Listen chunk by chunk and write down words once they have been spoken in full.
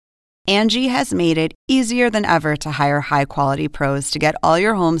Angie has made it easier than ever to hire high-quality pros to get all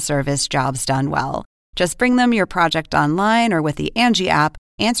your home service jobs done well. Just bring them your project online or with the Angie app,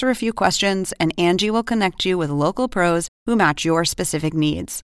 answer a few questions, and Angie will connect you with local pros who match your specific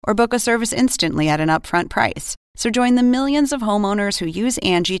needs. Or book a service instantly at an upfront price. So join the millions of homeowners who use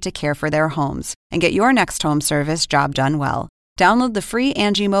Angie to care for their homes and get your next home service job done well. Download the free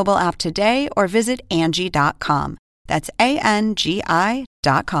Angie mobile app today or visit Angie.com. That's ANGI.com.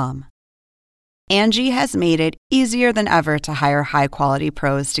 Angie has made it easier than ever to hire high-quality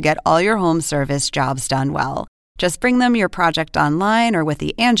pros to get all your home service jobs done well. Just bring them your project online or with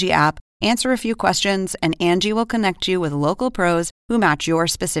the Angie app, answer a few questions, and Angie will connect you with local pros who match your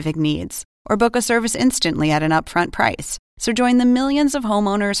specific needs. Or book a service instantly at an upfront price. So join the millions of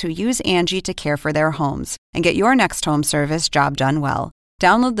homeowners who use Angie to care for their homes and get your next home service job done well.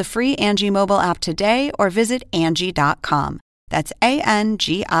 Download the free Angie mobile app today or visit Angie.com. That's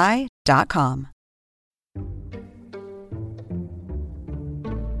ANGI.com.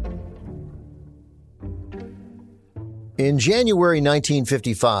 In January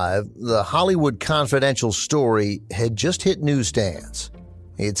 1955, the Hollywood Confidential story had just hit newsstands.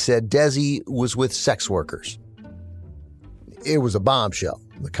 It said Desi was with sex workers. It was a bombshell,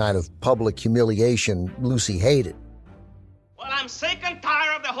 the kind of public humiliation Lucy hated. Well, I'm sick and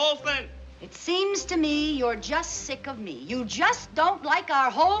tired of the whole thing. It seems to me you're just sick of me. You just don't like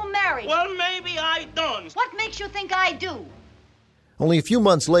our whole marriage. Well, maybe I don't. What makes you think I do? Only a few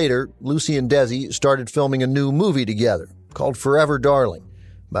months later, Lucy and Desi started filming a new movie together called Forever Darling,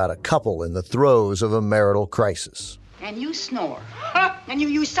 about a couple in the throes of a marital crisis. And you snore. And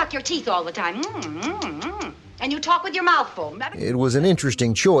you suck your teeth all the time. And you talk with your mouth full. It was an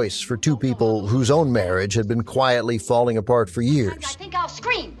interesting choice for two people whose own marriage had been quietly falling apart for years. I think I'll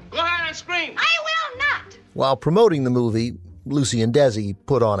scream. Go ahead and scream. I will not. While promoting the movie, Lucy and Desi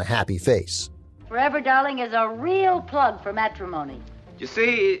put on a happy face. Forever Darling is a real plug for matrimony. You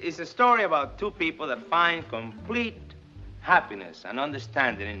see, it's a story about two people that find complete happiness and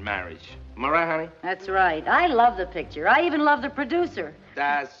understanding in marriage. Am I right, honey? That's right. I love the picture. I even love the producer.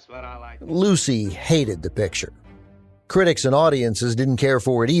 That's what I like. Lucy hated the picture. Critics and audiences didn't care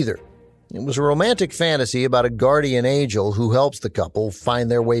for it either. It was a romantic fantasy about a guardian angel who helps the couple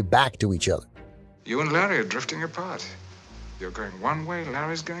find their way back to each other. You and Larry are drifting apart. You're going one way,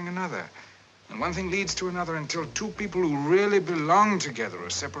 Larry's going another. And one thing leads to another until two people who really belong together are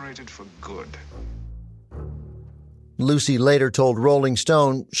separated for good. Lucy later told Rolling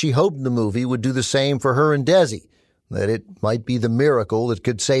Stone she hoped the movie would do the same for her and Desi, that it might be the miracle that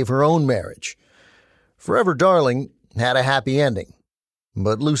could save her own marriage. Forever Darling had a happy ending.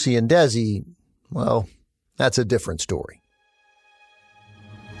 But Lucy and Desi, well, that's a different story.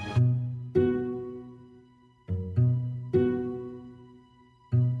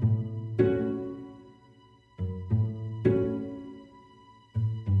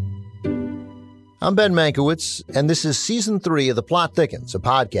 I'm Ben Mankiewicz, and this is Season 3 of The Plot Thickens, a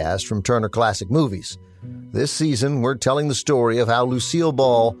podcast from Turner Classic Movies. This season, we're telling the story of how Lucille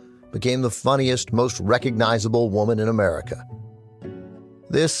Ball became the funniest, most recognizable woman in America.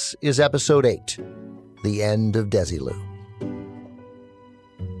 This is Episode 8, The End of Desilu.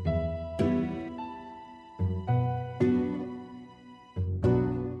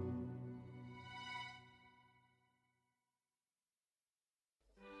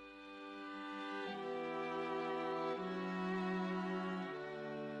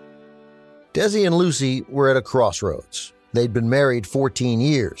 Desi and Lucy were at a crossroads. They'd been married 14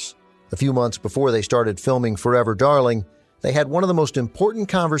 years. A few months before they started filming Forever Darling, they had one of the most important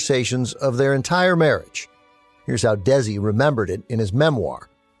conversations of their entire marriage. Here's how Desi remembered it in his memoir,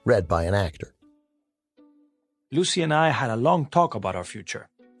 read by an actor. Lucy and I had a long talk about our future.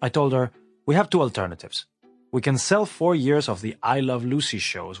 I told her, we have two alternatives. We can sell 4 years of the I Love Lucy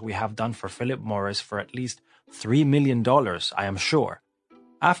shows we have done for Philip Morris for at least $3 million, I am sure.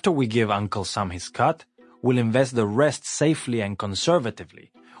 After we give Uncle Sam his cut, we'll invest the rest safely and conservatively,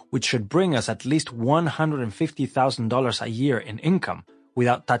 which should bring us at least $150,000 a year in income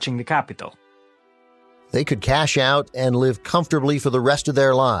without touching the capital. They could cash out and live comfortably for the rest of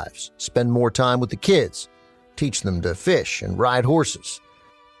their lives, spend more time with the kids, teach them to fish and ride horses.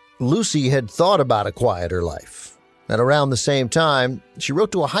 Lucy had thought about a quieter life. And around the same time, she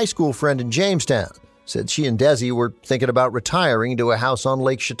wrote to a high school friend in Jamestown, said she and Desi were thinking about retiring to a house on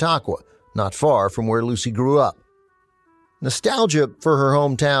Lake Chautauqua, not far from where Lucy grew up. Nostalgia for her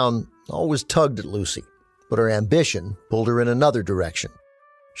hometown always tugged at Lucy, but her ambition pulled her in another direction.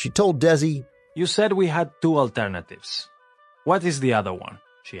 She told Desi, You said we had two alternatives. What is the other one?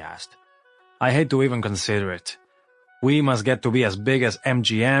 She asked. I hate to even consider it. We must get to be as big as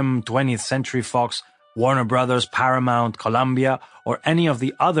MGM, 20th Century Fox, Warner Brothers, Paramount, Columbia, or any of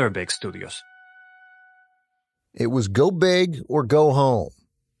the other big studios. It was go big or go home.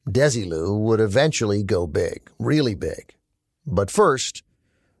 Desilu would eventually go big, really big. But first,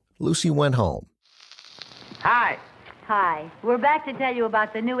 Lucy went home. Hi. Hi. We're back to tell you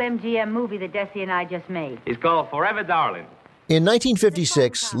about the new MGM movie that Desi and I just made. It's called Forever Darling. In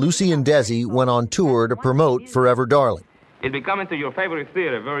 1956, Lucy and Desi went on tour to promote Forever Darling. It'll be coming to your favorite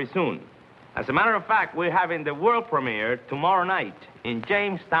theater very soon. As a matter of fact, we're having the world premiere tomorrow night in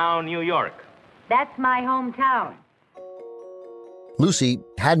Jamestown, New York. That's my hometown. Lucy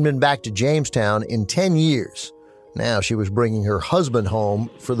hadn't been back to Jamestown in 10 years. Now she was bringing her husband home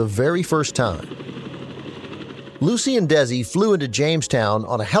for the very first time. Lucy and Desi flew into Jamestown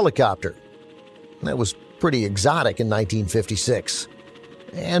on a helicopter. That was pretty exotic in 1956.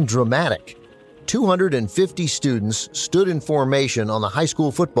 And dramatic. 250 students stood in formation on the high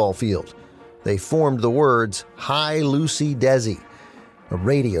school football field. They formed the words, "Hi, Lucy, Desi." A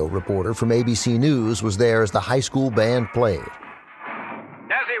radio reporter from ABC News was there as the high school band played.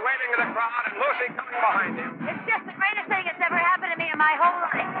 Desi waving to the crowd and Lucy coming behind him. It's just the greatest thing that's ever happened to me in my whole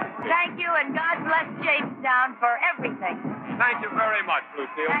life. Thank you, and God bless Jamestown for everything. Thank you very much,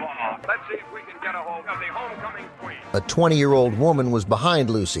 Lucille. Let's see if we can get a hold of the homecoming queen. A 20-year-old woman was behind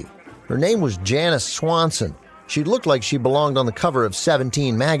Lucy. Her name was Janice Swanson. She looked like she belonged on the cover of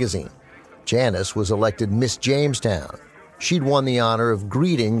 17 magazine. Janice was elected Miss Jamestown. She'd won the honor of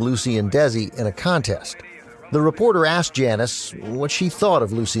greeting Lucy and Desi in a contest. The reporter asked Janice what she thought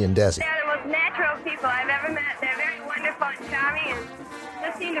of Lucy and Desi. They're the most natural people I've ever met. They're very wonderful and charming and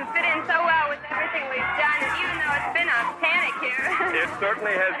just seem to fit in so well with everything we've done, even though it's been a panic here. It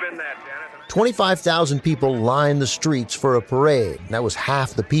certainly has been that, Janet. 25,000 people lined the streets for a parade. That was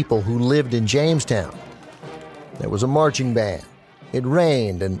half the people who lived in Jamestown. There was a marching band. It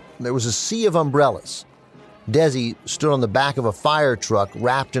rained, and there was a sea of umbrellas. Desi stood on the back of a fire truck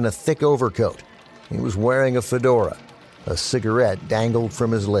wrapped in a thick overcoat. He was wearing a fedora. A cigarette dangled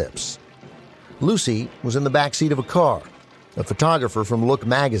from his lips. Lucy was in the back seat of a car. A photographer from Look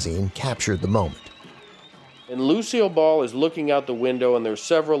magazine captured the moment. And Lucille Ball is looking out the window, and there's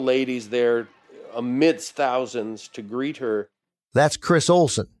several ladies there amidst thousands to greet her. That's Chris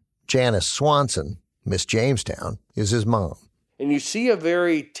Olsen. Janice Swanson, Miss Jamestown, is his mom. And you see a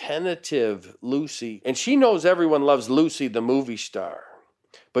very tentative Lucy, and she knows everyone loves Lucy, the movie star.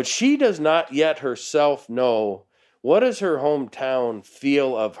 But she does not yet herself know what does her hometown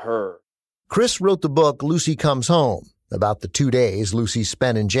feel of her. Chris wrote the book Lucy Comes Home, about the 2 days Lucy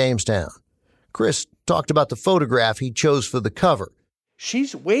spent in Jamestown. Chris talked about the photograph he chose for the cover.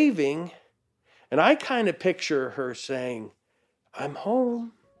 She's waving, and I kind of picture her saying, "I'm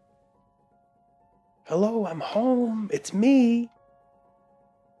home. Hello, I'm home. It's me."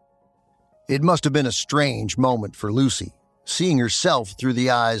 It must have been a strange moment for Lucy, seeing herself through the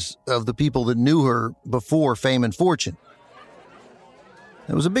eyes of the people that knew her before fame and fortune.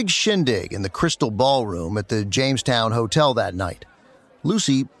 There was a big shindig in the Crystal Ballroom at the Jamestown Hotel that night.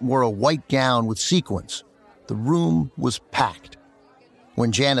 Lucy wore a white gown with sequins. The room was packed.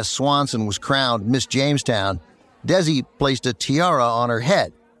 When Janice Swanson was crowned Miss Jamestown, Desi placed a tiara on her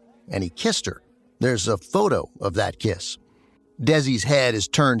head, and he kissed her. There's a photo of that kiss. Desi's head is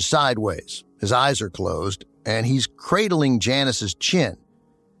turned sideways, his eyes are closed, and he's cradling Janice's chin.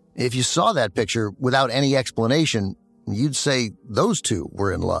 If you saw that picture without any explanation, you'd say those two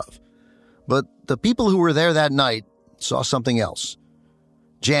were in love. But the people who were there that night saw something else.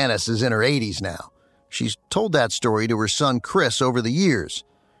 Janice is in her 80s now. She's told that story to her son Chris over the years.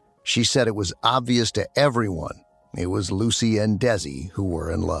 She said it was obvious to everyone it was Lucy and Desi who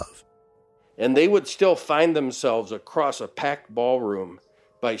were in love. And they would still find themselves across a packed ballroom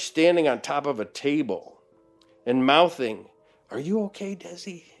by standing on top of a table and mouthing, "Are you okay,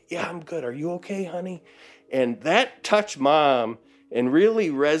 Desi? Yeah, I'm good. Are you okay, honey?" And that touched Mom and really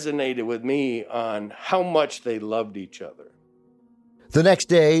resonated with me on how much they loved each other. The next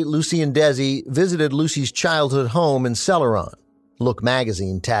day, Lucy and Desi visited Lucy's childhood home in Celeron. Look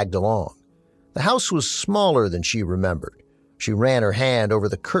magazine tagged along. The house was smaller than she remembered. She ran her hand over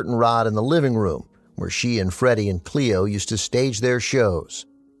the curtain rod in the living room, where she and Freddie and Cleo used to stage their shows.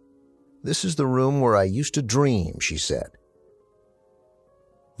 "This is the room where I used to dream," she said.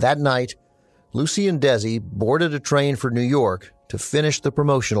 That night, Lucy and Desi boarded a train for New York to finish the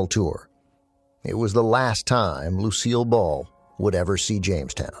promotional tour. It was the last time Lucille Ball would ever see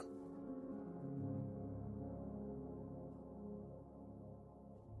Jamestown.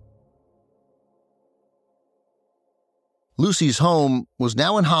 Lucy's home was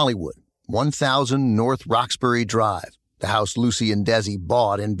now in Hollywood, 1000 North Roxbury Drive, the house Lucy and Desi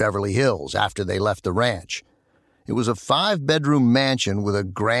bought in Beverly Hills after they left the ranch. It was a 5-bedroom mansion with a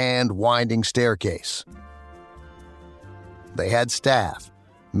grand winding staircase. They had staff,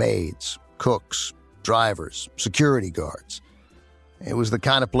 maids, cooks, drivers, security guards. It was the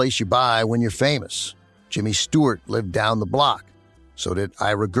kind of place you buy when you're famous. Jimmy Stewart lived down the block. So did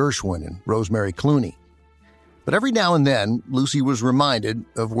Ira Gershwin and Rosemary Clooney. But every now and then, Lucy was reminded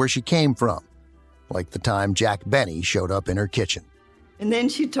of where she came from, like the time Jack Benny showed up in her kitchen. And then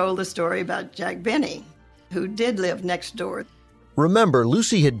she told the story about Jack Benny, who did live next door. Remember,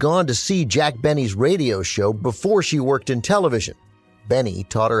 Lucy had gone to see Jack Benny's radio show before she worked in television. Benny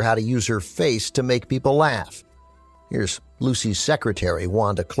taught her how to use her face to make people laugh. Here's Lucy's secretary,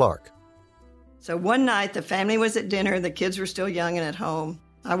 Wanda Clark. So one night, the family was at dinner. The kids were still young and at home.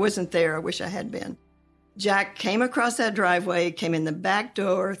 I wasn't there. I wish I had been. Jack came across that driveway, came in the back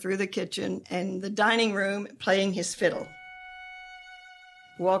door, through the kitchen, and the dining room, playing his fiddle.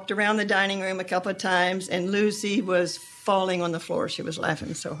 Walked around the dining room a couple of times, and Lucy was falling on the floor. She was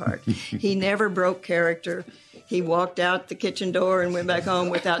laughing so hard. He never broke character. He walked out the kitchen door and went back home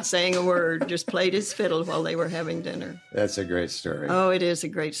without saying a word, just played his fiddle while they were having dinner. That's a great story. Oh, it is a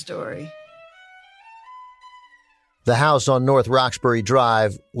great story. The house on North Roxbury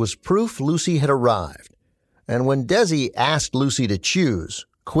Drive was proof Lucy had arrived. And when Desi asked Lucy to choose,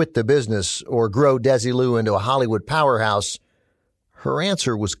 quit the business or grow Desilu into a Hollywood powerhouse, her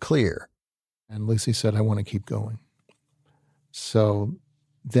answer was clear. And Lucy said, I want to keep going. So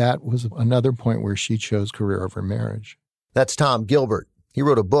that was another point where she chose career over marriage. That's Tom Gilbert. He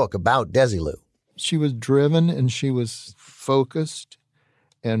wrote a book about Desilu. She was driven and she was focused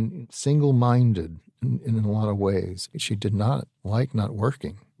and single-minded in a lot of ways. She did not like not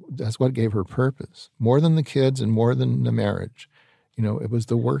working. That's what gave her purpose. More than the kids and more than the marriage. You know, it was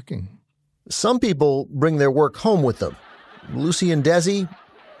the working. Some people bring their work home with them. Lucy and Desi,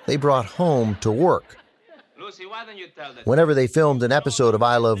 they brought home to work. Lucy, why don't you tell the... Whenever they filmed an episode of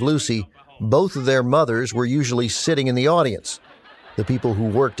I Love Lucy, both of their mothers were usually sitting in the audience. The people who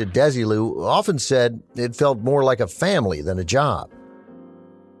worked at Desilu often said it felt more like a family than a job.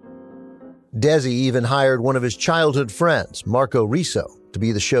 Desi even hired one of his childhood friends, Marco Riso, to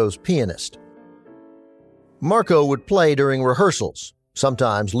be the show's pianist. Marco would play during rehearsals.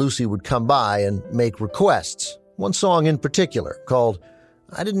 Sometimes Lucy would come by and make requests. One song in particular, called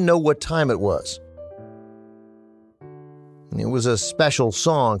I Didn't Know What Time It Was. It was a special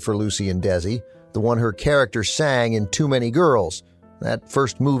song for Lucy and Desi, the one her character sang in Too Many Girls, that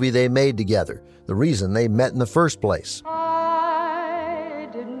first movie they made together, the reason they met in the first place. I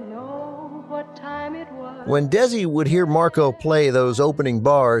didn't know what time it was. When Desi would hear Marco play those opening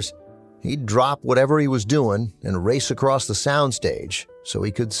bars, he'd drop whatever he was doing and race across the soundstage so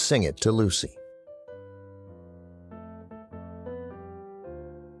he could sing it to Lucy.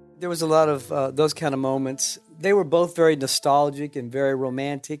 There was a lot of those kind of moments. They were both very nostalgic and very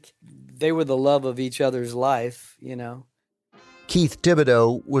romantic. They were the love of each other's life, you know. Keith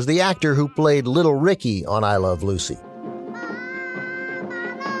Thibodeau was the actor who played Little Ricky on I Love Lucy.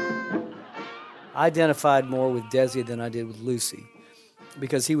 I identified more with Desi than I did with Lucy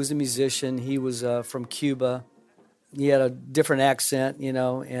because he was a musician. He was from Cuba. He had a different accent, you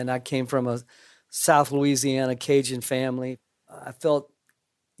know, and I came from a South Louisiana Cajun family. I felt,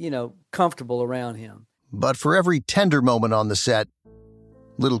 you know, comfortable around him. But for every tender moment on the set,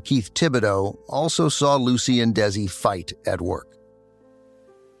 little Keith Thibodeau also saw Lucy and Desi fight at work.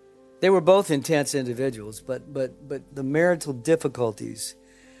 They were both intense individuals, but the marital difficulties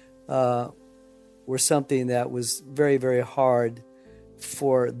were something that was very, very hard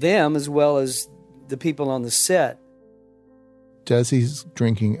for them as well as the people on the set. Desi's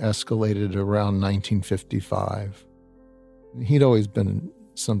drinking escalated around 1955. He'd always been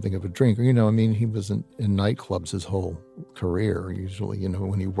something of a drinker. You know, I mean, he was in nightclubs his whole career, usually, you know,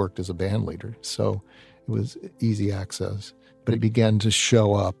 when he worked as a band leader. So it was easy access. But it began to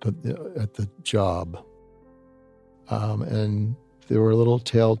show up at the job. And there were little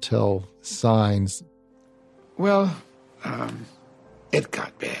telltale signs. Well, it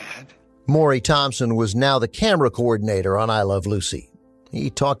got bad. Maury Thompson was now the camera coordinator on I Love Lucy. He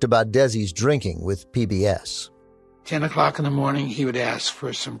talked about Desi's drinking with PBS. 10 o'clock in the morning, he would ask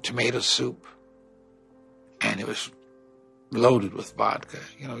for some tomato soup. And it was loaded with vodka,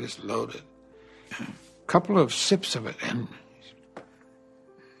 you know, just loaded. A couple of sips of it, and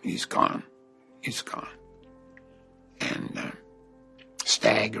he's gone. He's gone. And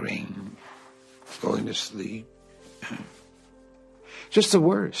staggering, going to sleep. Just the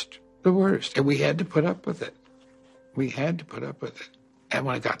worst, the worst. And we had to put up with it. We had to put up with it. And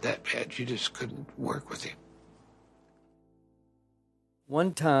when it got that bad, you just couldn't work with him.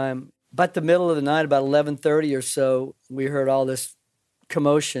 One time, about the middle of the night, about 11:30 or so, we heard all this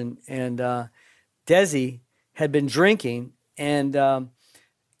commotion, and Desi had been drinking, and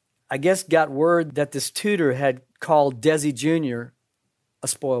I guess got word that this tutor had called Desi Jr. a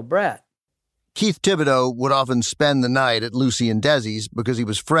spoiled brat. Keith Thibodeau would often spend the night at Lucy and Desi's because he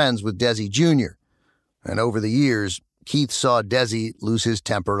was friends with Desi Jr. And over the years, Keith saw Desi lose his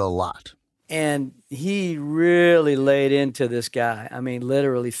temper a lot. And he really laid into this guy. I mean,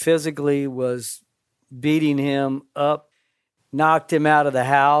 literally, physically was beating him up, knocked him out of the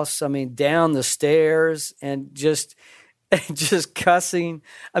house, I mean, down the stairs, and just cussing.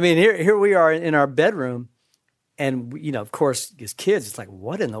 I mean, here we are in our bedroom, and, you know, of course, as kids, it's like,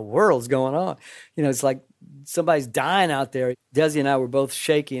 what in the world is going on? You know, it's like somebody's dying out there. Desi and I were both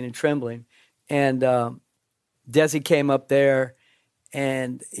shaking and trembling, and Desi came up there,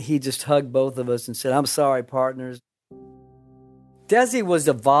 and he just hugged both of us and said, "I'm sorry, partners." Desi was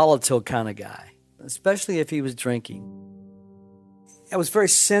a volatile kind of guy, especially if he was drinking. I was very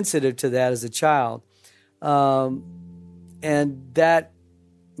sensitive to that as a child. And that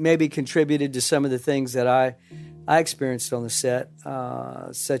maybe contributed to some of the things that I experienced on the set,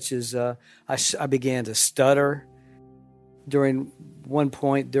 such as I began to stutter during one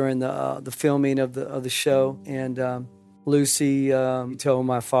point during the filming of the show, and Lucy told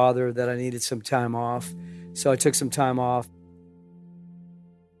my father that I needed some time off, so I took some time off.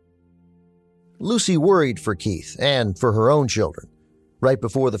 Lucy worried for Keith and for her own children. Right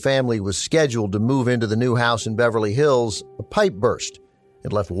before the family was scheduled to move into the new house in Beverly Hills, a pipe burst.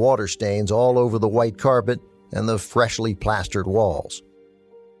 It left water stains all over the white carpet and the freshly plastered walls.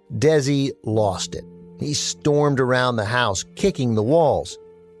 Desi lost it. He stormed around the house, kicking the walls.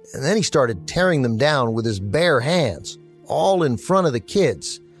 And then he started tearing them down with his bare hands, all in front of the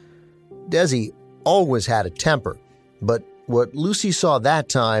kids. Desi always had a temper, but what Lucy saw that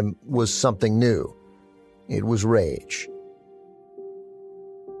time was something new. It was rage.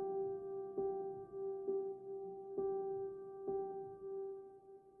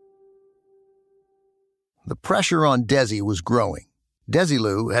 The pressure on Desi was growing.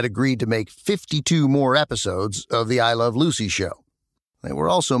 Desilu had agreed to make 52 more episodes of the I Love Lucy show. They were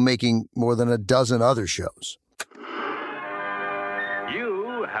also making more than a dozen other shows.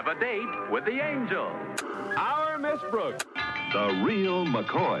 You have a date with the angel. Our Miss Brooks. The real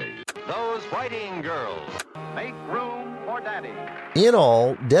McCoys. Those Whiting girls. Make room for Daddy. In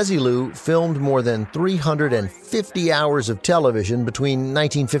all, Desilu filmed more than 350 hours of television between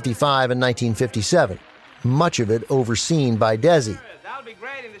 1955 and 1957. Much of it overseen by Desi. That'll be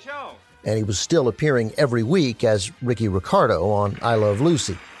great in the show. And he was still appearing every week as Ricky Ricardo on I Love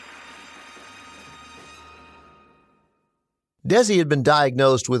Lucy. Desi had been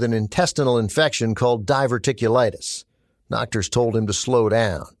diagnosed with an intestinal infection called diverticulitis. Doctors told him to slow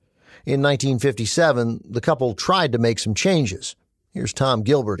down. In 1957, the couple tried to make some changes. Here's Tom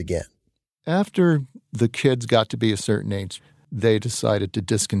Gilbert again. After the kids got to be a certain age, they decided to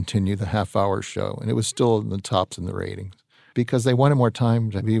discontinue the half-hour show, and it was still in the tops in the ratings because they wanted more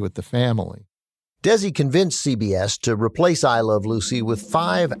time to be with the family. Desi convinced CBS to replace I Love Lucy with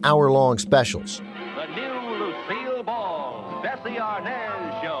 5-hour-long specials. The new Lucille Ball, Desi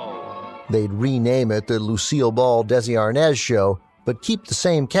Arnaz show. They'd rename it the Lucille Ball, Desi Arnaz show, but keep the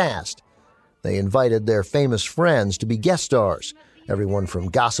same cast. They invited their famous friends to be guest stars, everyone from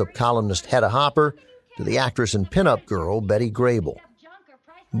gossip columnist Hedda Hopper to the actress and pinup girl Betty Grable.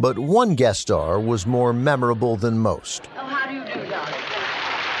 But one guest star was more memorable than most. Oh, how do you do, darling?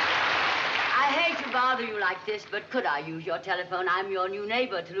 I hate to bother you like this, but could I use your telephone? I'm your new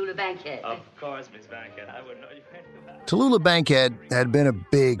neighbor, Tallulah Bankhead. Of course, Miss Bankhead. I wouldn't know you anything about. Tallulah Bankhead had been a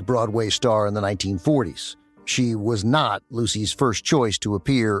big Broadway star in the 1940s. She was not Lucy's first choice to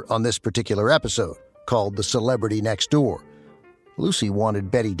appear on this particular episode, called The Celebrity Next Door. Lucy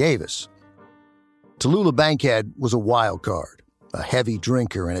wanted Bette Davis. Tallulah Bankhead was a wild card, a heavy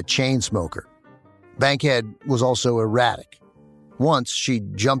drinker and a chain smoker. Bankhead was also erratic. Once, she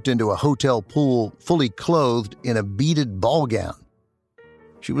jumped into a hotel pool fully clothed in a beaded ball gown.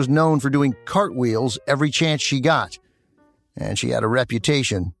 She was known for doing cartwheels every chance she got, and she had a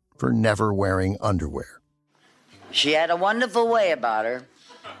reputation for never wearing underwear. She had a wonderful way about her,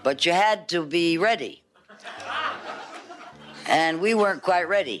 but you had to be ready. And we weren't quite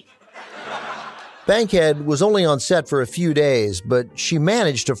ready. Bankhead was only on set for a few days, but she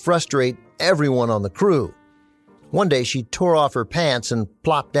managed to frustrate everyone on the crew. One day, she tore off her pants and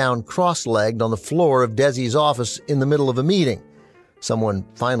plopped down cross-legged on the floor of Desi's office in the middle of a meeting. Someone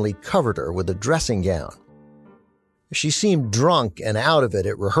finally covered her with a dressing gown. She seemed drunk and out of it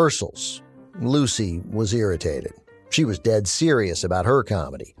at rehearsals. Lucy was irritated. She was dead serious about her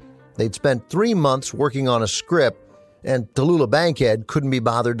comedy. They'd spent 3 months working on a script, and Tallulah Bankhead couldn't be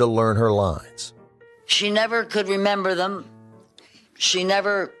bothered to learn her lines. She never could remember them. She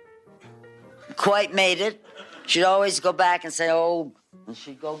never quite made it. She'd always go back and say, oh, and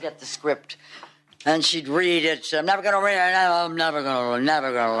she'd go get the script. And she'd read it. I'm never going to read it. I'm never going to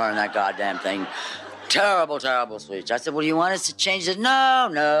learn that goddamn thing. Terrible, terrible speech. I said, well, you want us to change it?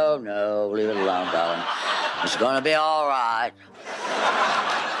 No, leave it alone, darling. It's going to be all right.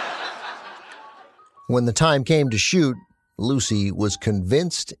 When the time came to shoot, Lucy was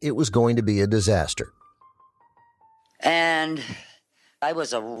convinced it was going to be a disaster. And I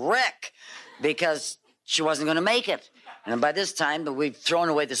was a wreck because she wasn't going to make it. And by this time, we've thrown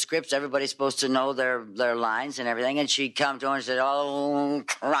away the scripts. Everybody's supposed to know their lines and everything. And she'd come to her and said, oh,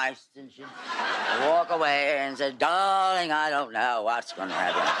 Christ. And she'd walk away and say, darling, I don't know what's going to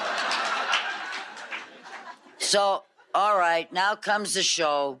happen. So, all right, now comes the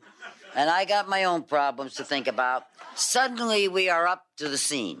show. And I got my own problems to think about. Suddenly, we are up to the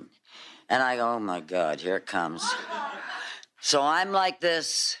scene. And I go, oh, my God, here it comes. So I'm like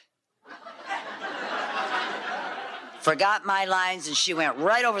this. Forgot my lines, and she went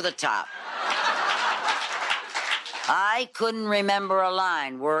right over the top. I couldn't remember a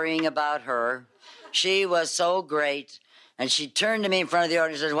line, worrying about her. She was so great. And she turned to me in front of the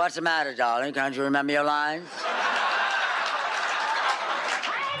audience and said, what's the matter, darling? Can't you remember your lines?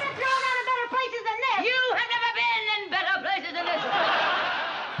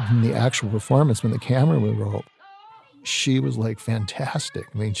 In the actual performance, when the camera would roll, she was like fantastic.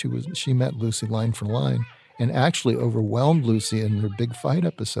 I mean, she met Lucy line for line and actually overwhelmed Lucy in their big fight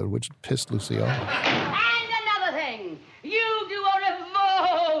episode, which pissed Lucy off. And another thing, you do a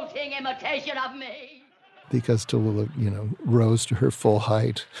revolting imitation of me. Because Tallulah, rose to her full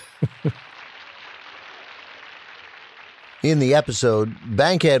height. In the episode,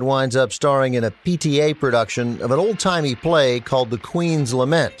 Bankhead winds up starring in a PTA production of an old-timey play called The Queen's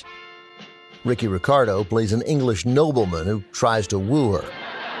Lament. Ricky Ricardo plays an English nobleman who tries to woo her.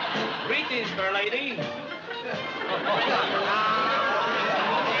 Greetings, fair lady.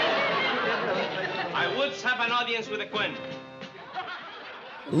 I would have an audience with the Queen.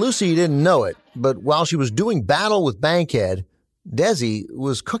 Lucy didn't know it, but while she was doing battle with Bankhead, Desi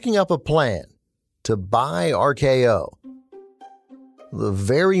was cooking up a plan to buy RKO. The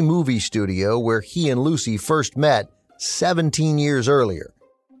very movie studio where he and Lucy first met 17 years earlier.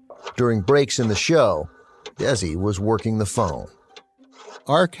 During breaks in the show, Desi was working the phone.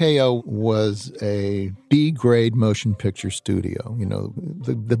 RKO was a B-grade motion picture studio.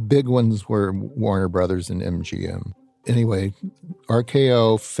 The big ones were Warner Brothers and MGM. Anyway,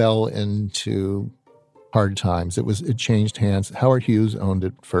 RKO fell into hard times. It changed hands. Howard Hughes owned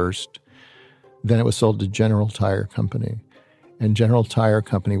it first. Then it was sold to General Tire Company. And General Tire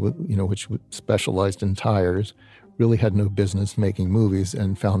Company, which specialized in tires, really had no business making movies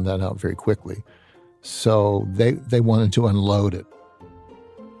and found that out very quickly. So they wanted to unload it.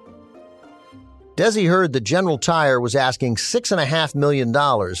 Desi heard that General Tire was asking $6.5 million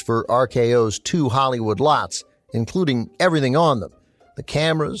for RKO's 2 Hollywood lots, including everything on them. The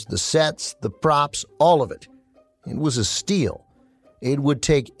cameras, the sets, the props, all of it. It was a steal. It would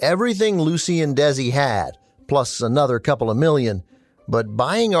take everything Lucy and Desi had, plus another couple of million, but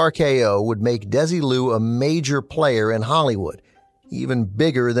buying RKO would make Desilu a major player in Hollywood, even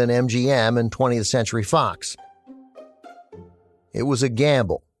bigger than MGM and 20th Century Fox. It was a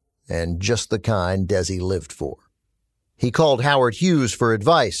gamble, and just the kind Desi lived for. He called Howard Hughes for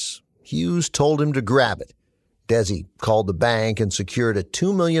advice. Hughes told him to grab it. Desi called the bank and secured a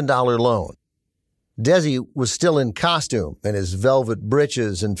 $2 million loan. Desi was still in costume and his velvet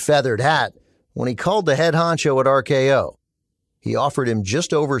breeches and feathered hat when he called the head honcho at RKO. He offered him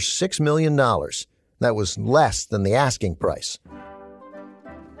just over $6 million. That was less than the asking price.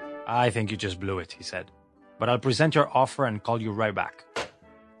 I think you just blew it, he said. But I'll present your offer and call you right back.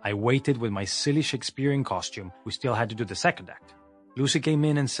 I waited with my silly Shakespearean costume. We still had to do the second act. Lucy came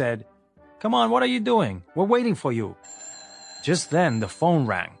in and said, "Come on, what are you doing? We're waiting for you." Just then, the phone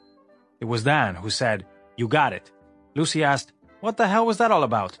rang. It was Dan who said, "You got it." Lucy asked, "What the hell was that all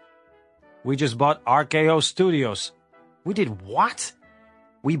about?" "We just bought RKO Studios." "We did what?"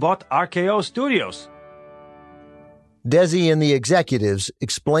 "We bought RKO Studios." Desi and the executives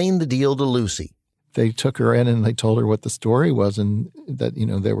explained the deal to Lucy. They took her in and they told her what the story was and that,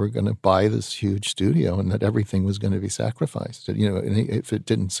 they were going to buy this huge studio and that everything was going to be sacrificed, if it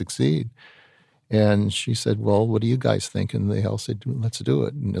didn't succeed. And she said, "Well, what do you guys think?" And they all said, "Let's do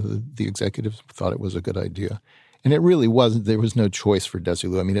it." The executives thought it was a good idea. And it really wasn't, there was no choice for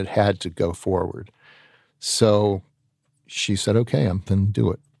Desilu. I mean, it had to go forward. So she said, okay, I'm going to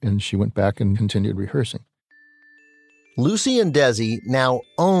do it. And she went back and continued rehearsing. Lucy and Desi now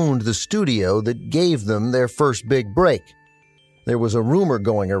owned the studio that gave them their first big break. There was a rumor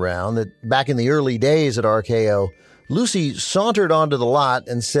going around that back in the early days at RKO, Lucy sauntered onto the lot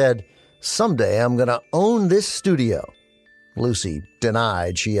and said, "Someday I'm going to own this studio." Lucy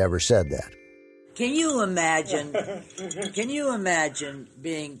denied she ever said that. Can you imagine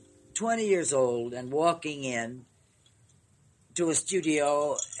being 20 years old and walking in to a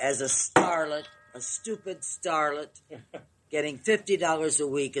studio as a starlet, a stupid starlet, getting $50 a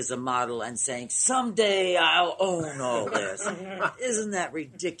week as a model and saying, "Someday I'll own all this"? Isn't that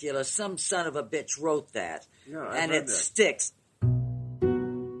ridiculous? Some son of a bitch wrote that, and it sticks.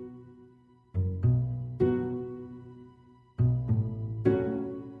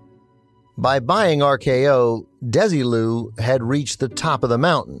 By buying RKO, Desilu had reached the top of the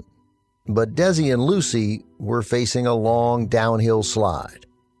mountain, but Desi and Lucy were facing a long downhill slide.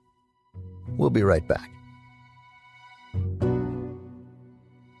 We'll be right back.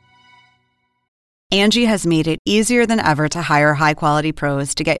 Angie has made it easier than ever to hire high-quality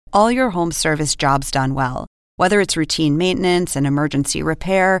pros to get all your home service jobs done well. Whether it's routine maintenance, an emergency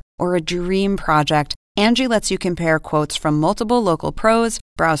repair, or a dream project, Angie lets you compare quotes from multiple local pros,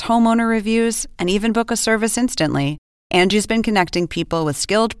 browse homeowner reviews, and even book a service instantly. Angie's been connecting people with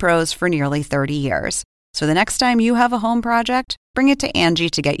skilled pros for nearly 30 years. So the next time you have a home project, bring it to Angie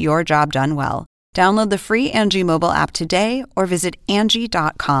to get your job done well. Download the free Angie mobile app today or visit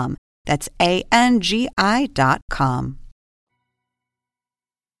Angie.com. That's ANGI.com.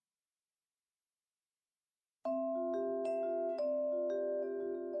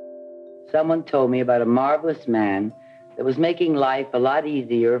 Someone told me about a marvelous man that was making life a lot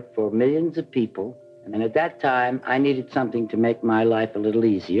easier for millions of people. And at that time, I needed something to make my life a little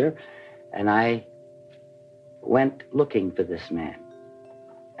easier. And I went looking for this man.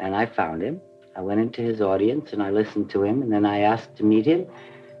 And I found him. I went into his audience and I listened to him. And then I asked to meet him.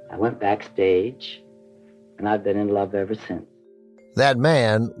 I went backstage. And I've been in love ever since. That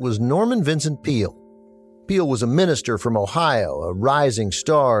man was Norman Vincent Peale. Peale was a minister from Ohio, a rising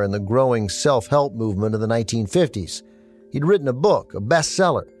star in the growing self-help movement of the 1950s. He'd written a book, a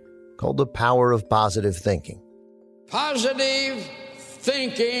bestseller, called The Power of Positive Thinking. Positive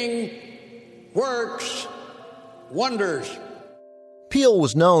thinking works wonders. Peale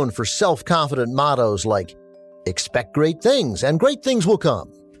was known for self-confident mottos like, "Expect great things, and great things will come."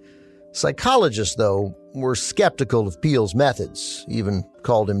 Psychologists, though, were skeptical of Peale's methods, even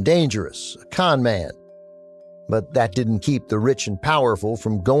called him dangerous, a con man. But that didn't keep the rich and powerful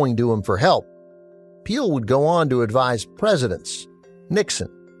from going to him for help. Peale would go on to advise presidents, Nixon,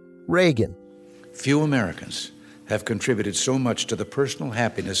 Reagan. Few Americans have contributed so much to the personal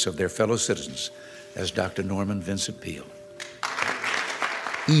happiness of their fellow citizens as Dr. Norman Vincent Peale.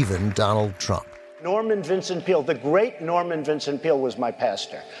 Even Donald Trump. Norman Vincent Peale, the great Norman Vincent Peale, was my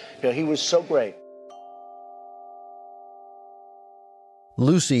pastor. He was so great.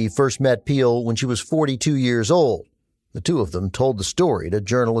 Lucy first met Peale when she was 42 years old. The two of them told the story to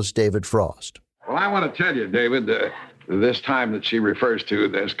journalist David Frost. Well, I want to tell you, David, this time that she refers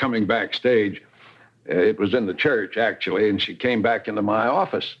to as coming backstage, it was in the church, actually, and she came back into my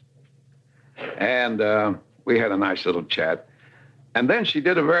office. And we had a nice little chat. And then she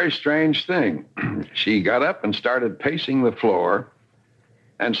did a very strange thing. She got up and started pacing the floor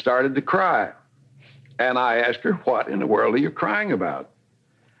and started to cry. And I asked her, "What in the world are you crying about?"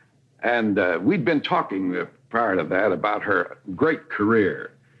 And we'd been talking prior to that about her great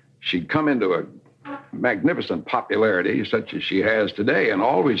career. She'd come into a magnificent popularity such as she has today and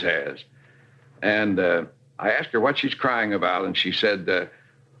always has. And I asked her what she's crying about, and she said,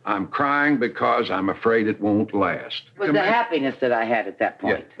 "I'm crying because I'm afraid it won't last." It was the happiness that I had at that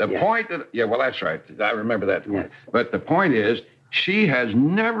point. Yeah, well, that's right. I remember that. Yes. But the point is, she has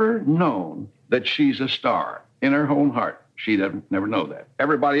never known that she's a star in her own heart. She doesn't never know that.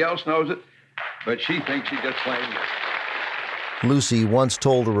 Everybody else knows it, but she thinks she just plain is. Lucy once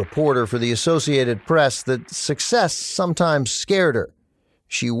told a reporter for the Associated Press that success sometimes scared her.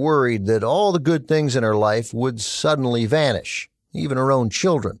 She worried that all the good things in her life would suddenly vanish, even her own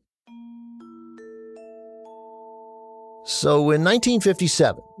children. So in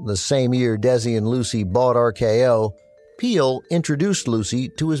 1957, the same year Desi and Lucy bought RKO, Peale introduced Lucy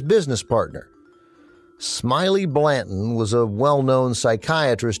to his business partner. Smiley Blanton was a well-known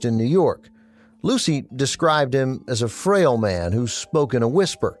psychiatrist in New York. Lucy described him as a frail man who spoke in a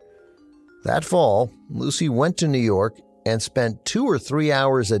whisper. That fall, Lucy went to New York and spent 2 or 3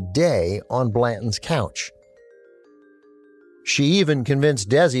 hours a day on Blanton's couch. She even convinced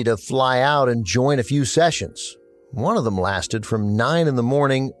Desi to fly out and join a few sessions. One of them lasted from 9 in the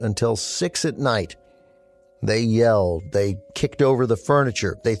morning until 6 at night. They yelled, they kicked over the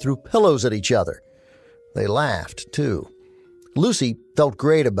furniture, they threw pillows at each other. They laughed, too. Lucy felt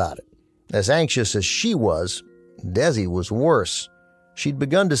great about it. As anxious as she was, Desi was worse. She'd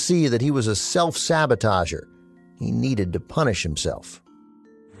begun to see that he was a self-sabotager. He needed to punish himself.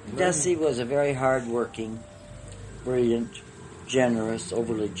 Desi was a very hard-working, brilliant, generous,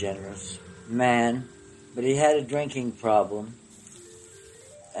 overly generous man, but he had a drinking problem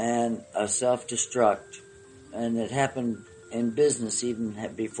and a self-destruct, and it happened in business even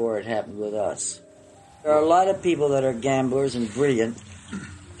before it happened with us. There are a lot of people that are gamblers and brilliant,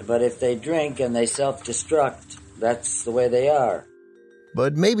 but if they drink and they self-destruct, that's the way they are.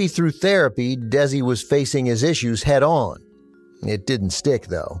 But maybe through therapy, Desi was facing his issues head-on. It didn't stick,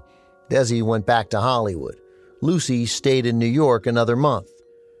 though. Desi went back to Hollywood. Lucy stayed in New York another month.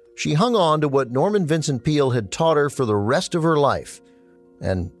 She hung on to what Norman Vincent Peale had taught her for the rest of her life,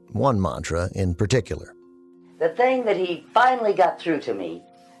 and one mantra in particular. The thing that he finally got through to me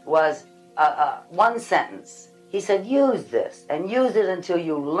was one sentence. He said, use this, and use it until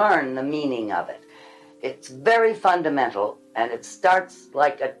you learn the meaning of it. It's very fundamental, and it starts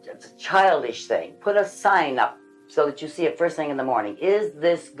like it's a childish thing. Put a sign up so that you see it first thing in the morning. Is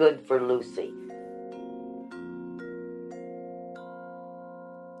this good for Lucy?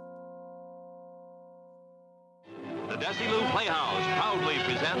 The Desilu Playhouse proudly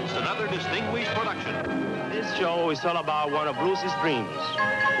presents another distinguished production. This show is all about one of Lucy's dreams,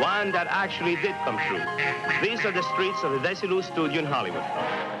 one that actually did come true. These are the streets of the Desilu studio in Hollywood.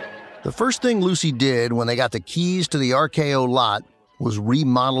 The first thing Lucy did when they got the keys to the RKO lot was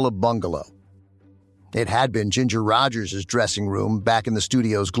remodel a bungalow. It had been Ginger Rogers' dressing room back in the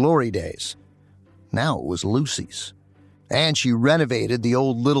studio's glory days. Now it was Lucy's. And she renovated the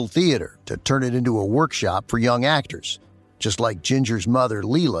old Little Theater to turn it into a workshop for young actors, just like Ginger's mother,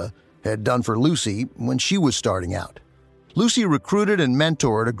 Leela, had done for Lucy when she was starting out. Lucy recruited and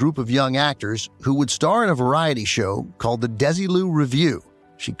mentored a group of young actors who would star in a variety show called the Desilu Review.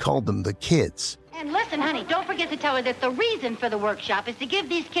 She called them the Kids. And listen, honey, don't forget to tell her that the reason for the workshop is to give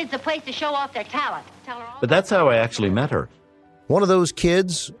these kids a place to show off their talent. Tell her all. But that's how I actually met her. One of those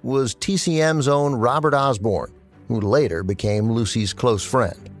kids was TCM's own Robert Osborne, who later became Lucy's close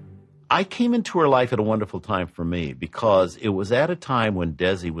friend. I came into her life at a wonderful time for me because it was at a time when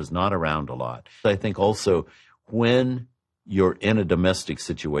Desi was not around a lot. I think also when you're in a domestic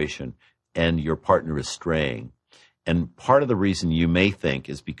situation and your partner is straying, and part of the reason you may think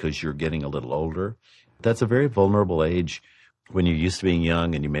is because you're getting a little older, that's a very vulnerable age when you're used to being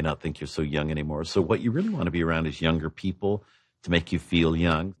young and you may not think you're so young anymore. So what you really want to be around is younger people to make you feel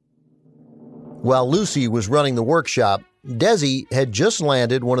young. While Lucy was running the workshop, Desi had just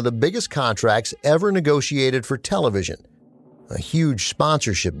landed one of the biggest contracts ever negotiated for television, a huge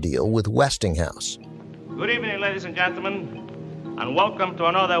sponsorship deal with Westinghouse. Good evening, ladies and gentlemen, and welcome to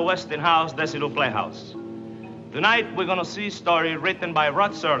another Westinghouse Desilu Playhouse. Tonight, we're going to see a story written by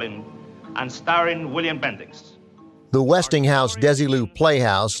Rod Serling and starring William Bendix. The Westinghouse Desilu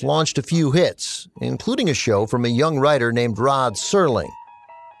Playhouse launched a few hits, including a show from a young writer named Rod Serling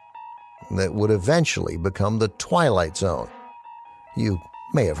that would eventually become The Twilight Zone. You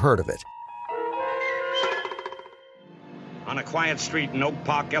may have heard of it. On a quiet street in Oak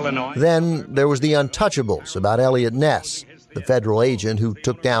Park, Illinois. Then there was The Untouchables about Elliot Ness, the federal agent who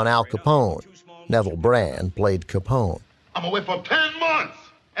took down Al Capone. Neville Brand played Capone. I'm away for 10 months,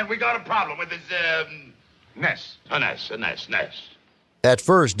 and we got a problem with his, Ness. Ness. At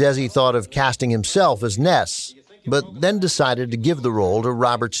first, Desi thought of casting himself as Ness, but then decided to give the role to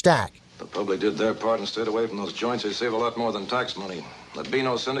Robert Stack. The public did their part and stayed away from those joints. They save a lot more than tax money. There'd be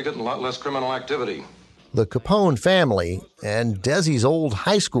no syndicate and a lot less criminal activity. The Capone family and Desi's old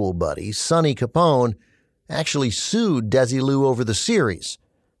high school buddy, Sonny Capone, actually sued Desilu over the series,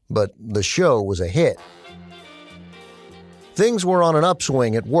 but the show was a hit. Things were on an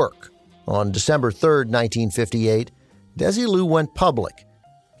upswing at work. On December 3rd, 1958, Desilu went public.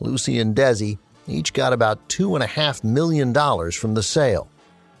 Lucy and Desi each got about $2.5 million from the sale.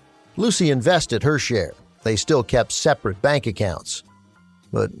 Lucy invested her share. They still kept separate bank accounts.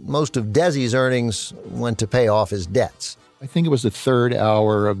 But most of Desi's earnings went to pay off his debts. I think it was the third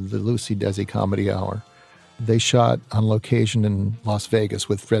hour of the Lucy Desi Comedy Hour. They shot on location in Las Vegas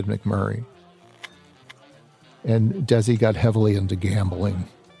with Fred McMurray. And Desi got heavily into gambling.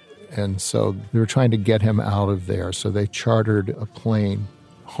 And so they were trying to get him out of there. So they chartered a plane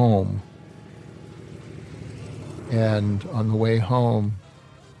home. And on the way home,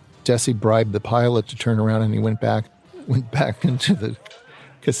 Desi bribed the pilot to turn around, and he went back went back into the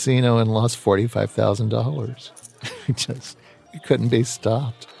casino and lost $45,000. It couldn't be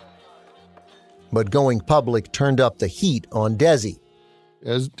stopped. But going public turned up the heat on Desi.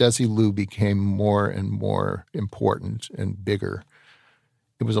 As Desilu became more and more important and bigger,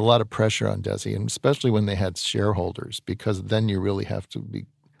 it was a lot of pressure on Desi, and especially when they had shareholders, because then you really have to be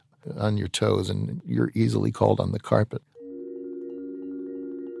on your toes and you're easily called on the carpet.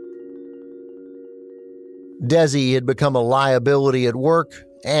 Desi had become a liability at work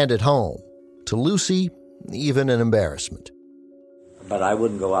and at home. To Lucy, even an embarrassment. But I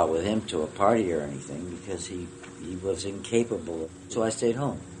wouldn't go out with him to a party or anything because he was incapable. So I stayed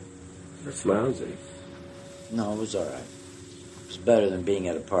home. That's lousy. No, it was all right. It was better than being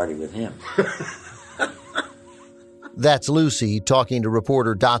at a party with him. That's Lucy talking to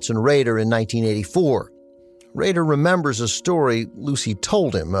reporter Dotson Rader in 1984. Rader remembers a story Lucy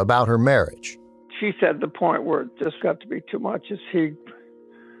told him about her marriage. She said the point where it just got to be too much is he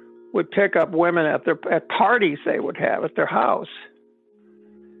would pick up women at parties they would have at their house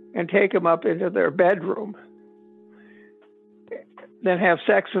and take them up into their bedroom, then have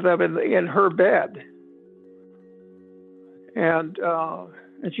sex with them in her bed. And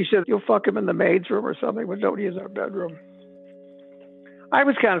she said, you'll fuck him in the maid's room or something, but don't use our bedroom. I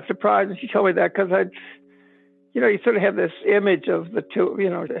was kind of surprised when she told me that because you sort of have this image of the two,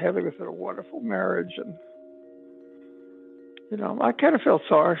 having this sort of wonderful marriage. And, I kind of felt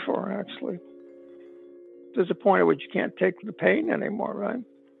sorry for her, actually. There's a point at which you can't take the pain anymore, right?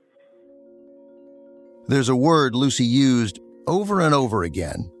 There's a word Lucy used over and over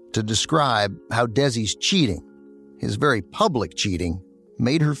again to describe how Desi's cheating, his very public cheating,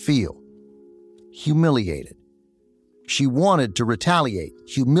 made her feel. Humiliated. She wanted to retaliate,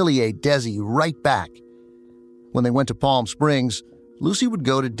 humiliate Desi right back. When they went to Palm Springs, Lucy would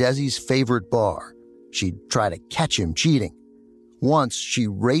go to Desi's favorite bar. She'd try to catch him cheating. Once, she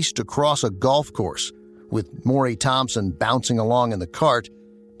raced across a golf course, with Maury Thompson bouncing along in the cart,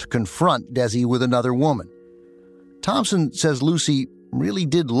 to confront Desi with another woman. Thompson says Lucy really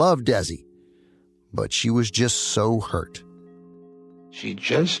did love Desi, but she was just so hurt. She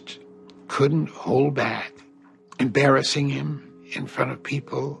just couldn't hold back, embarrassing him in front of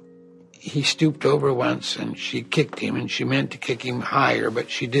people. He stooped over once and she kicked him, and she meant to kick him higher, but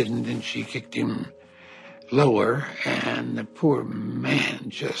she didn't, and she kicked him lower, and the poor man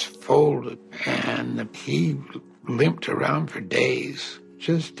just folded, and he limped around for days,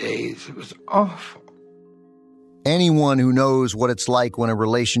 just days. It was awful. Anyone who knows what it's like when a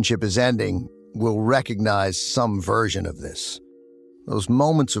relationship is ending will recognize some version of this. Those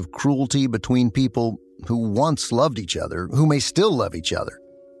moments of cruelty between people who once loved each other, who may still love each other,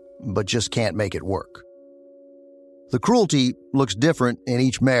 but just can't make it work. The cruelty looks different in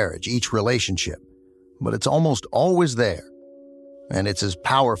each marriage, each relationship, but it's almost always there, and it's as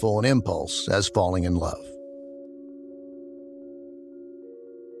powerful an impulse as falling in love.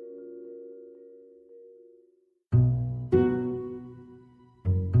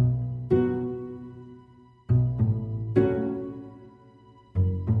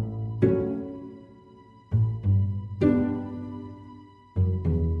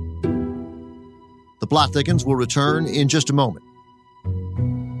 The Plot Thickens will return in just a moment.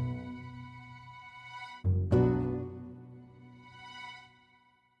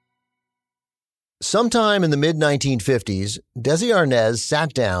 Sometime in the mid-1950s, Desi Arnaz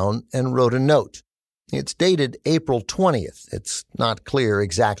sat down and wrote a note. It's dated April 20th. It's not clear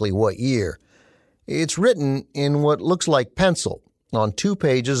exactly what year. It's written in what looks like pencil on 2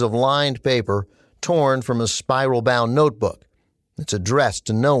 pages of lined paper torn from a spiral-bound notebook. It's addressed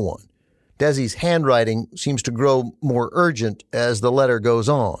to no one. Desi's handwriting seems to grow more urgent as the letter goes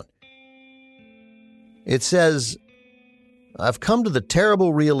on. It says, I've come to the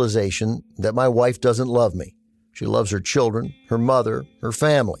terrible realization that my wife doesn't love me. She loves her children, her mother, her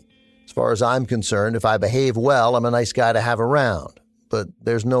family. As far as I'm concerned, if I behave well, I'm a nice guy to have around. But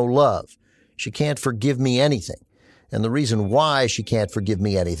there's no love. She can't forgive me anything. And the reason why she can't forgive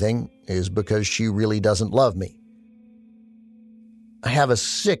me anything is because she really doesn't love me. I have a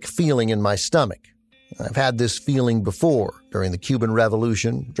sick feeling in my stomach. I've had this feeling before, during the Cuban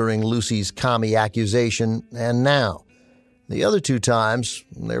Revolution, during Lucy's commie accusation, and now. The other 2 times,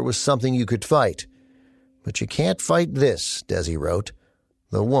 there was something you could fight. But you can't fight this, Desi wrote.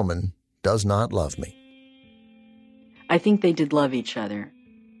 The woman does not love me. I think they did love each other.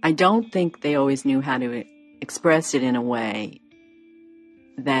 I don't think they always knew how to express it in a way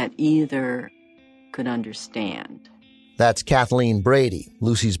that either could understand. That's Kathleen Brady,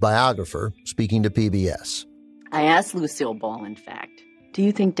 Lucy's biographer, speaking to PBS. I asked Lucille Ball, in fact, do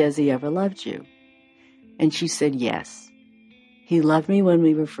you think Desi ever loved you? And she said, yes. He loved me when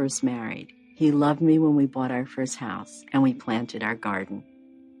we were first married. He loved me when we bought our first house and we planted our garden.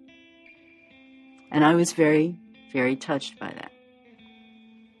 And I was very, very touched by that.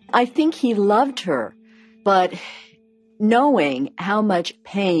 I think he loved her, but knowing how much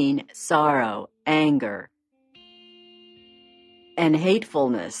pain, sorrow, anger, and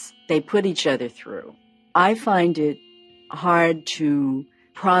hatefulness they put each other through, I find it hard to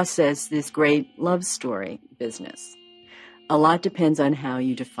process this great love story business. A lot depends on how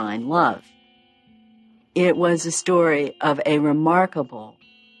you define love. It was a story of a remarkable,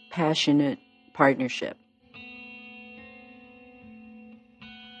 passionate partnership.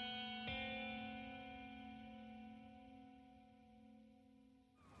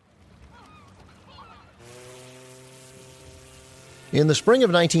 In the spring of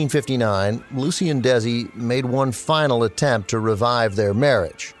 1959, Lucy and Desi made one final attempt to revive their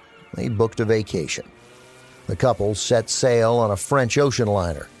marriage. They booked a vacation. The couple set sail on a French ocean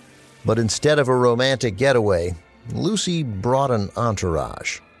liner. But instead of a romantic getaway, Lucy brought an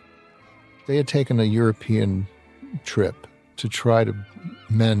entourage. They had taken a European trip to try to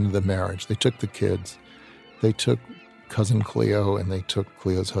mend the marriage. They took the kids. They took cousin Cleo, and they took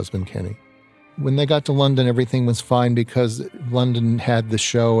Cleo's husband, Kenny. When they got to London, everything was fine because London had the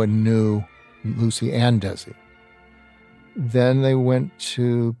show and knew Lucy and Desi. Then they went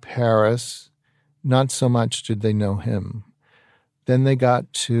to Paris. Not so much did they know him. Then they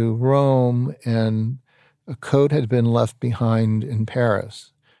got to Rome, and a coat had been left behind in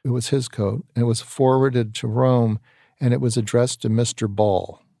Paris. It was his coat, and it was forwarded to Rome, and it was addressed to Mr.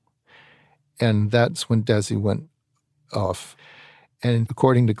 Ball. And that's when Desi went off. And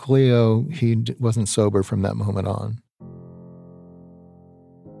according to Cleo, he wasn't sober from that moment on.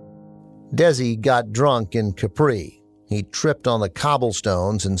 Desi got drunk in Capri. He tripped on the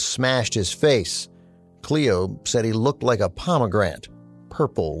cobblestones and smashed his face. Cleo said he looked like a pomegranate,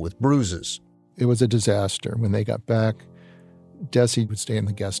 purple with bruises. It was a disaster. When they got back, Desi would stay in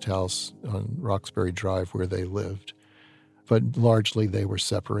the guest house on Roxbury Drive where they lived. But largely they were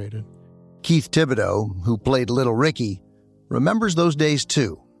separated. Keith Thibodeau, who played Little Ricky, remembers those days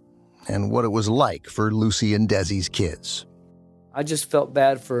too, and what it was like for Lucy and Desi's kids. I just felt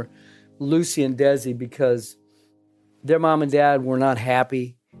bad for Lucy and Desi because their mom and dad were not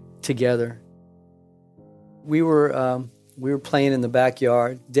happy together. We were playing in the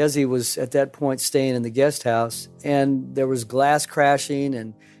backyard. Desi was at that point staying in the guest house, and there was glass crashing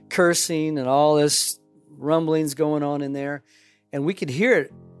and cursing and all this rumblings going on in there, and we could hear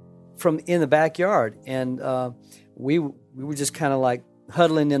it from in the backyard. And we were just kind of like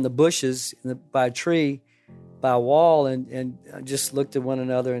huddling in the bushes by a tree, by a wall, and just looked at one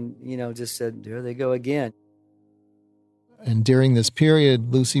another and, just said, there they go again. And during this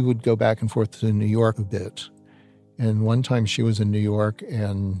period, Lucy would go back and forth to New York a bit. And one time she was in New York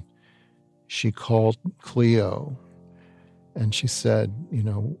and she called Cleo and she said,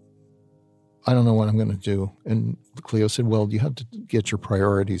 I don't know what I'm going to do. And Cleo said, well, you have to get your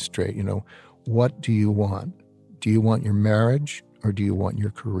priorities straight. What do you want? Do you want your marriage or do you want your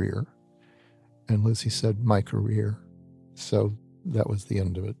career? And Lucy said, my career. So that was the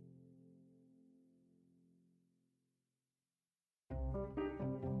end of it.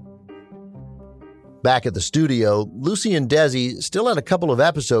 Back at the studio, Lucy and Desi still had a couple of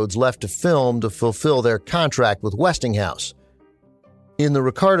episodes left to film to fulfill their contract with Westinghouse. In The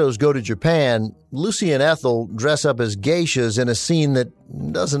Ricardos Go to Japan, Lucy and Ethel dress up as geishas in a scene that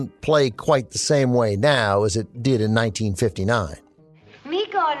doesn't play quite the same way now as it did in 1959. Me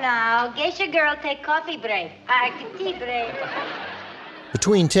go now. Geisha girl take coffee break. Tea break.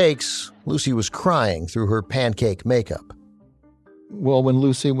 Between takes, Lucy was crying through her pancake makeup. Well, when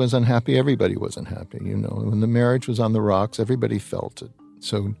Lucy was unhappy, everybody was unhappy, When the marriage was on the rocks, everybody felt it.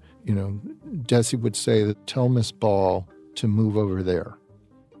 So, Desi would say, tell Miss Ball to move over there.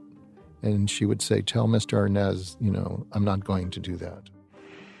 And she would say, tell Mr. Arnaz, I'm not going to do that.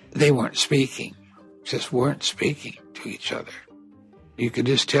 They weren't speaking, just weren't speaking to each other. You could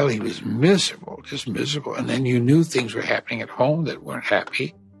just tell he was miserable, just miserable. And then you knew things were happening at home that weren't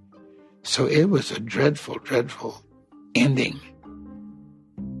happy. So it was a dreadful, dreadful ending.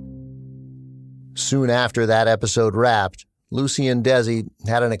 Soon after that episode wrapped, Lucy and Desi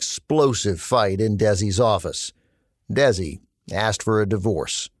had an explosive fight in Desi's office. Desi asked for a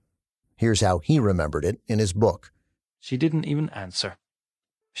divorce. Here's how he remembered it in his book. She didn't even answer.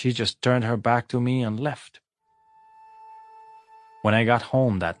 She just turned her back to me and left. When I got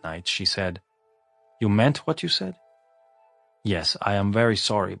home that night, she said, "You meant what you said?" "Yes, I am very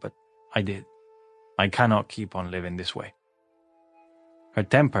sorry, but I did. I cannot keep on living this way." Her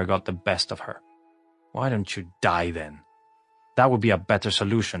temper got the best of her. Why don't you die then? That would be a better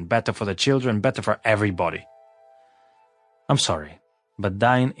solution, better for the children, better for everybody. I'm sorry, but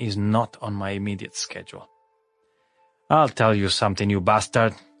dying is not on my immediate schedule. I'll tell you something, you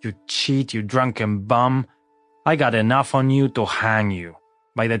bastard. You cheat, you drunken bum. I got enough on you to hang you.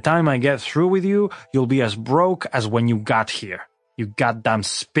 By the time I get through with you, you'll be as broke as when you got here. You goddamn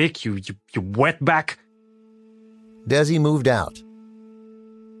spick, you wetback. Desi moved out.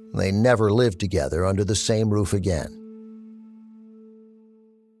 They never lived together under the same roof again.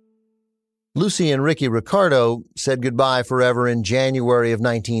 Lucy and Ricky Ricardo said goodbye forever in January of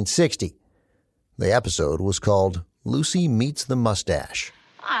 1960. The episode was called Lucy Meets the Mustache.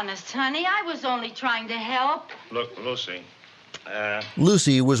 Honest, honey, I was only trying to help. Look, Lucy.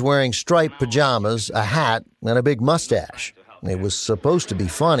 Lucy was wearing striped pajamas, a hat, and a big mustache. It was supposed to be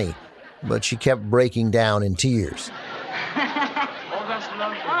funny, but she kept breaking down in tears.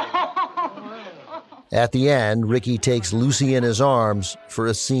 At the end, Ricky takes Lucy in his arms for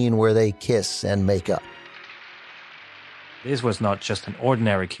a scene where they kiss and make up. This was not just an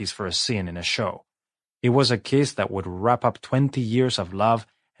ordinary kiss for a scene in a show. It was a kiss that would wrap up 20 years of love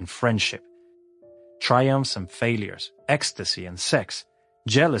and friendship. Triumphs and failures, ecstasy and sex,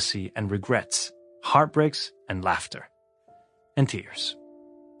 jealousy and regrets, heartbreaks and laughter. And tears.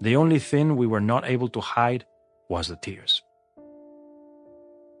 The only thing we were not able to hide was the tears.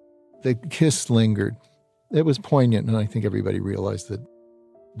 The kiss lingered. It was poignant, and I think everybody realized that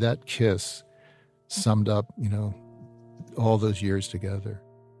that kiss summed up, all those years together.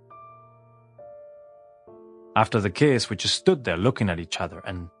 After the kiss, we just stood there looking at each other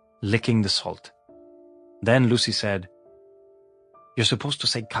and licking the salt. Then Lucy said, "You're supposed to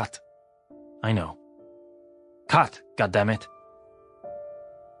say cut." I know. Cut, goddammit.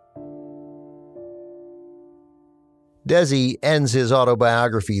 Desi ends his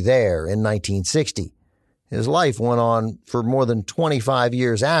autobiography there in 1960. His life went on for more than 25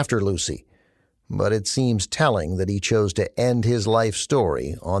 years after Lucy, but it seems telling that he chose to end his life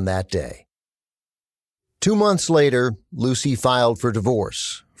story on that day. 2 months later, Lucy filed for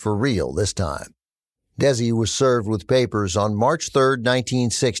divorce, for real this time. Desi was served with papers on March 3,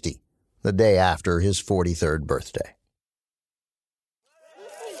 1960, the day after his 43rd birthday.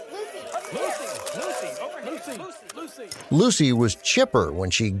 Lucy was chipper when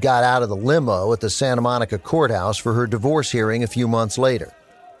she got out of the limo at the Santa Monica courthouse for her divorce hearing a few months later.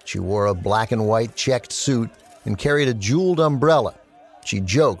 She wore a black and white checked suit and carried a jeweled umbrella. She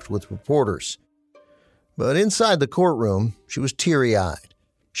joked with reporters. But inside the courtroom, she was teary-eyed.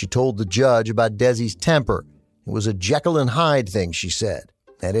 She told the judge about Desi's temper. It was a Jekyll and Hyde thing, she said,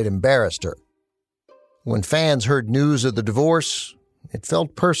 and it embarrassed her. When fans heard news of the divorce, it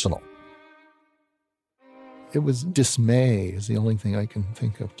felt personal. It was dismay is the only thing I can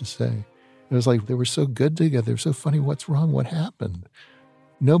think of to say. It was like they were so good together. They were so funny. What's wrong? What happened?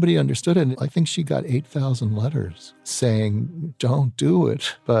 Nobody understood it. And I think she got 8,000 letters saying, don't do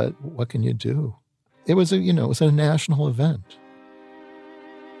it, but what can you do? It was it was a national event.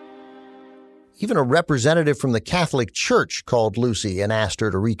 Even a representative from the Catholic Church called Lucy and asked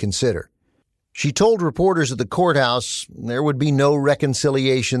her to reconsider. She told reporters at the courthouse there would be no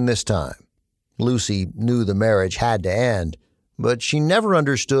reconciliation this time. Lucy knew the marriage had to end, but she never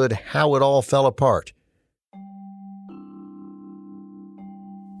understood how it all fell apart.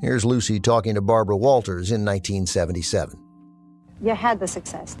 Here's Lucy talking to Barbara Walters in 1977. You had the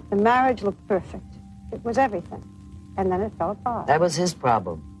success. The marriage looked perfect. It was everything. And then it fell apart. That was his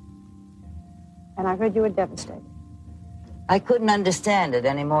problem. And I heard you were devastated. I couldn't understand it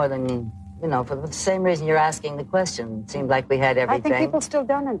any more than, for the same reason you're asking the question. It seemed like we had everything. I think people still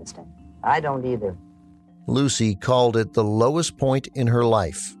don't understand. I don't either. Lucy called it the lowest point in her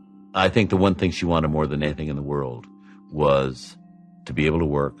life. I think the one thing she wanted more than anything in the world was to be able to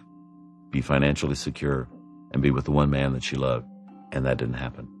work, be financially secure, and be with the one man that she loved. And that didn't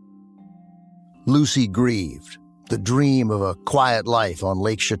happen. Lucy grieved. The dream of a quiet life on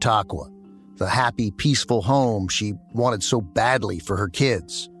Lake Chautauqua. The happy, peaceful home she wanted so badly for her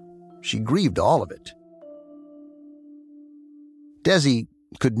kids. She grieved all of it. Desi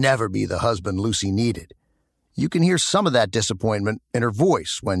could never be the husband Lucy needed. You can hear some of that disappointment in her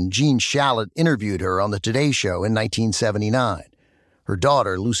voice when Gene Shalit interviewed her on the Today Show in 1979. Her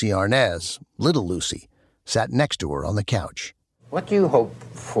daughter, Lucy Arnaz, little Lucy, sat next to her on the couch. What do you hope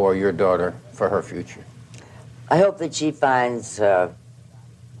for your daughter for her future? I hope that she finds a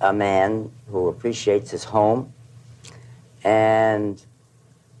man who appreciates his home and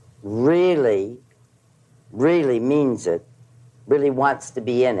really, really means it, really wants to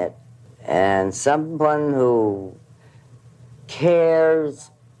be in it, and someone who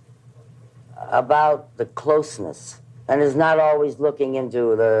cares about the closeness and is not always looking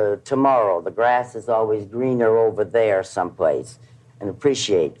into the tomorrow. The grass is always greener over there someplace, and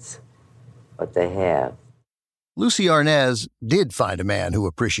appreciates what they have. Lucy Arnaz did find a man who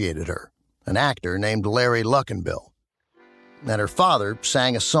appreciated her, an actor named Larry Luckenbill. And her father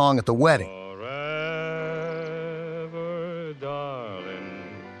sang a song at the wedding. Forever,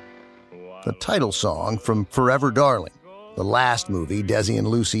 darling. The title song from Forever Darling, the last movie Desi and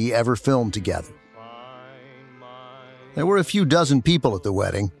Lucy ever filmed together. There were a few dozen people at the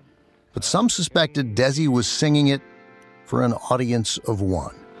wedding, but some suspected Desi was singing it for an audience of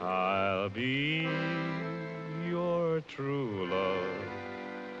one. I'll be your true love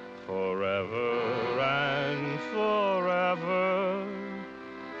forever and forever.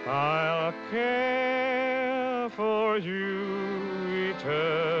 I'll care for you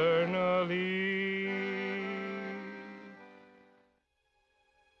eternally.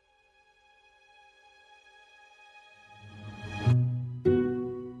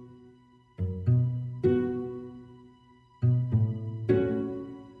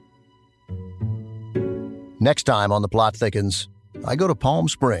 Next time on The Plot Thickens, I go to Palm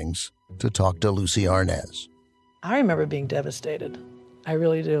Springs to talk to Lucy Arnaz. I remember being devastated. I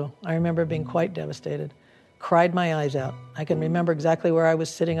really do. I remember being quite devastated. Cried my eyes out. I can remember exactly where I was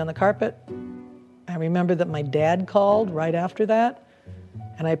sitting on the carpet. I remember that my dad called right after that,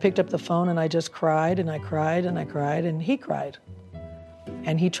 and I picked up the phone and I just cried and I cried and I cried, and he cried.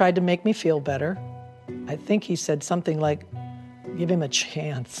 And he tried to make me feel better. I think he said something like, "Give him a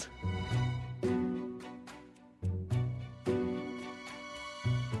chance."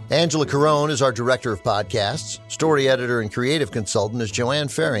 Angela Carone is our director of podcasts. Story editor and creative consultant is Joanne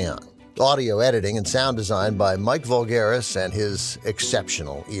Ferrion. Audio editing and sound design by Mike Vulgaris and his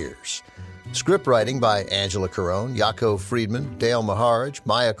exceptional ears. Script writing by Angela Carone, Yaakov Friedman, Dale Maharaj,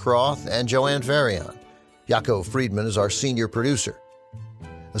 Maya Croth, and Joanne Ferrion. Yaakov Friedman is our senior producer.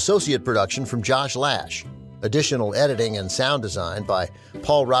 Associate production from Josh Lash. Additional editing and sound design by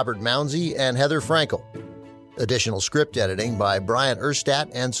Paul Robert Mounsey and Heather Frankel. Additional script editing by Bryant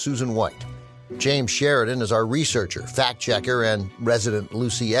Erstadt and Susan White. James Sheridan is our researcher, fact-checker, and resident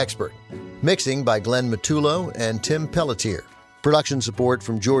Lucy expert. Mixing by Glenn Matullo and Tim Pelletier. Production support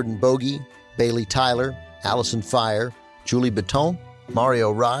from Jordan Bogey, Bailey Tyler, Allison Fire, Julie Baton,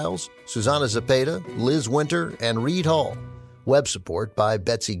 Mario Riles, Susanna Zapata, Liz Winter, and Reed Hall. Web support by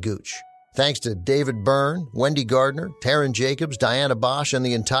Betsy Gooch. Thanks to David Byrne, Wendy Gardner, Taryn Jacobs, Diana Bosch, and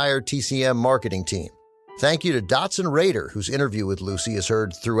the entire TCM marketing team. Thank you to Dotson Rader, whose interview with Lucy is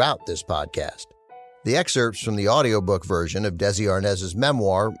heard throughout this podcast. The excerpts from the audiobook version of Desi Arnaz's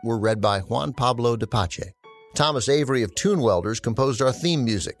memoir were read by Juan Pablo de Pache. Thomas Avery of Tune Welders composed our theme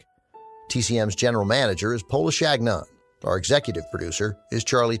music. TCM's general manager is Paula Chagnon. Our executive producer is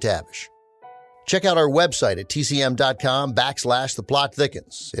Charlie Tavish. Check out our website at tcm.com/The Plot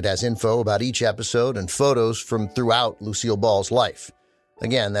Thickens. It has info about each episode and photos from throughout Lucille Ball's life.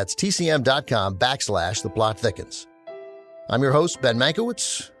 Again, that's tcm.com/The Plot Thickens. I'm your host, Ben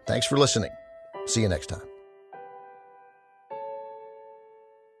Mankiewicz. Thanks for listening. See you next time.